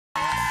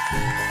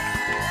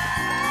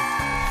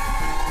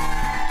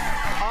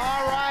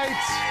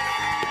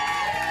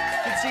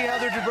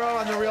Heather Dubrow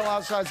on The Real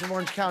Housewives of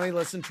Orange County.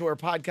 Listen to her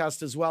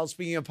podcast as well.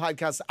 Speaking of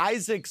podcasts,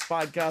 Isaac's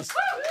podcast,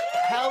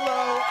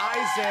 Hello,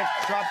 Isaac,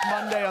 dropped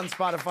Monday on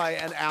Spotify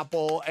and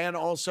Apple. And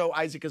also,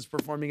 Isaac is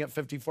performing at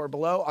 54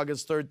 Below,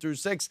 August 3rd through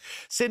 6th.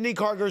 Sydney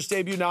Carger's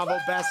debut novel,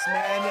 Best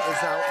Men,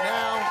 is out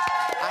now.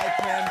 I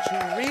plan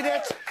to read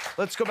it.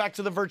 Let's go back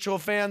to the virtual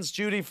fans.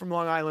 Judy from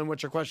Long Island,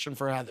 what's your question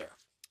for Heather?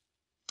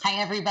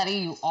 Hi, everybody.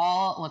 You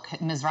all look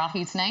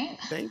Mizrahi tonight.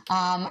 Thank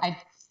you.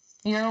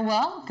 You're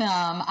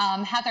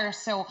welcome. Heather,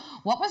 so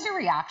what was your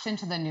reaction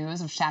to the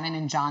news of Shannon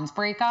and John's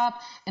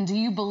breakup? And do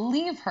you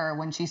believe her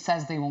when she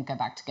says they won't get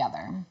back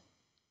together?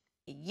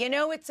 You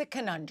know, it's a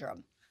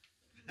conundrum.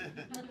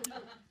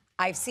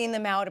 I've seen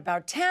them out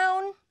about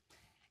town,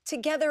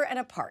 together and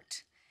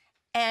apart.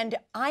 And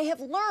I have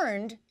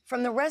learned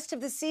from the rest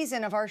of the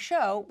season of our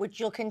show, which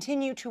you'll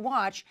continue to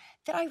watch,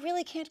 that I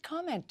really can't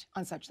comment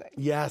on such things.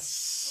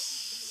 Yes.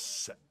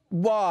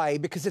 Why?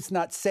 Because it's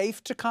not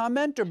safe to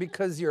comment, or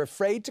because you're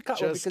afraid to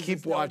comment? Just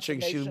keep watching.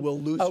 She will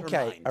lose her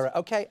mind. All right.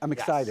 Okay. I'm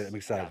excited. Yes. I'm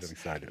excited. Yes. I'm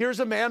excited. Here's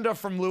Amanda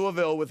from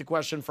Louisville with a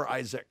question for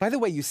Isaac. By the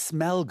way, you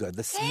smell good.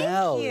 The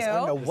smells. you. I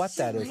don't know what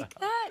that is. Like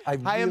that? I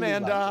Hi, really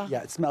Amanda. like it.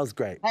 Yeah, it smells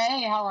great.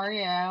 Hey, how are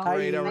you?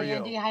 Great, how are Hi, you?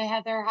 Andy. Hi,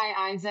 Heather.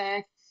 Hi,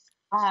 Isaac.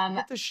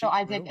 the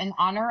Isaac, in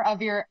honor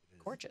of your...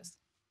 Gorgeous.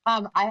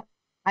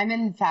 I'm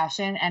in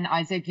fashion, and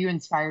Isaac, you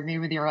inspired me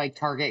with your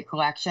Target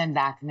collection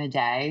back in the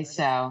day.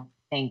 So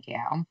thank you.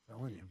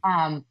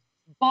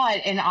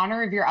 But in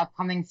honor of your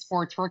upcoming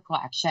sportswear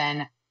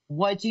collection,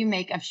 what do you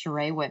make of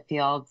Shereé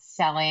Whitfield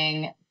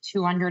selling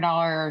 $200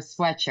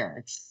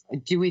 sweatshirts?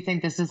 Do we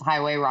think this is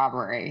highway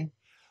robbery?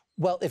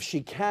 Well, if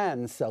she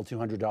can sell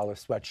 $200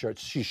 sweatshirts,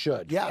 she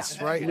should.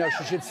 Yes, right. You know,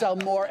 she should sell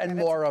more and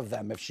more of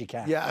them if she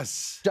can.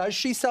 Yes. Does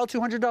she sell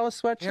 $200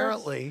 sweatshirts?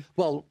 Apparently.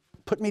 Well,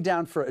 put me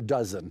down for a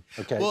dozen.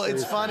 Okay. Well,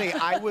 it's funny.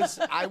 I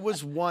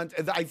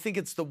think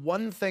it's the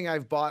one thing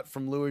I've bought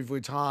from Louis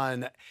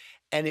Vuitton.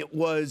 And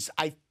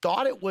I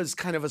thought it was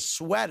kind of a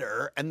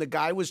sweater, and the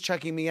guy was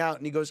checking me out,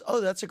 and he goes, "Oh,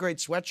 that's a great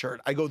sweatshirt."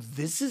 I go,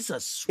 "This is a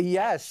sweatshirt?"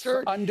 Yes,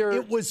 under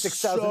it was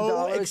 $6,000,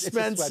 so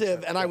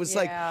expensive, and I was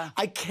like, Yeah.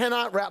 I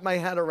cannot wrap my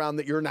head around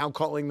that you're now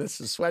calling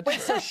this a sweatshirt.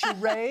 Wait, so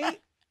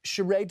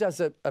Shereé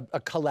does a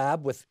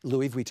collab with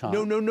Louis Vuitton?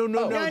 No.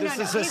 This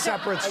is a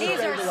separate story.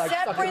 These are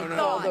separate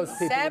all those thoughts.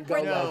 people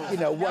and go Separate.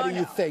 like, what are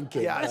you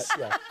thinking? Yes.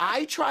 Yeah.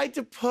 I tried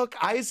to hook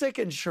Isaac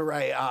and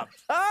Shereé up.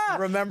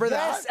 Remember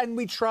that? Yes, and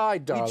we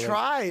tried,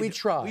 darling. We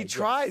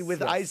tried yes, with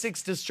yes.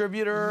 Isaac's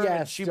distributor, Yes,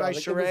 and she by darling.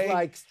 Shereé. It was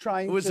like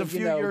trying it was to, a few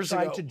years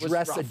ago. trying to It was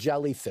dress a rough.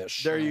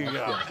 jellyfish. There you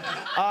go.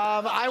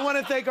 I want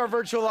to thank our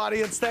virtual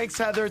audience. Thanks,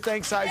 Heather.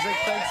 Thanks, Isaac.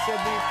 Thanks,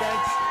 Sydney.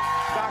 Thanks,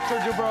 Dr.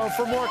 Dubrow.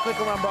 For more, click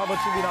around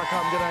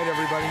BravoTV.com. Good night,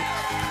 everybody.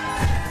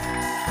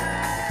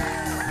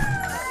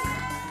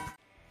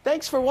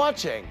 Thanks for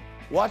watching.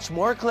 Watch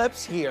more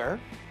clips here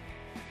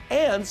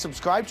and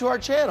subscribe to our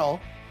channel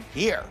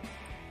here.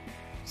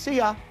 See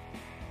ya.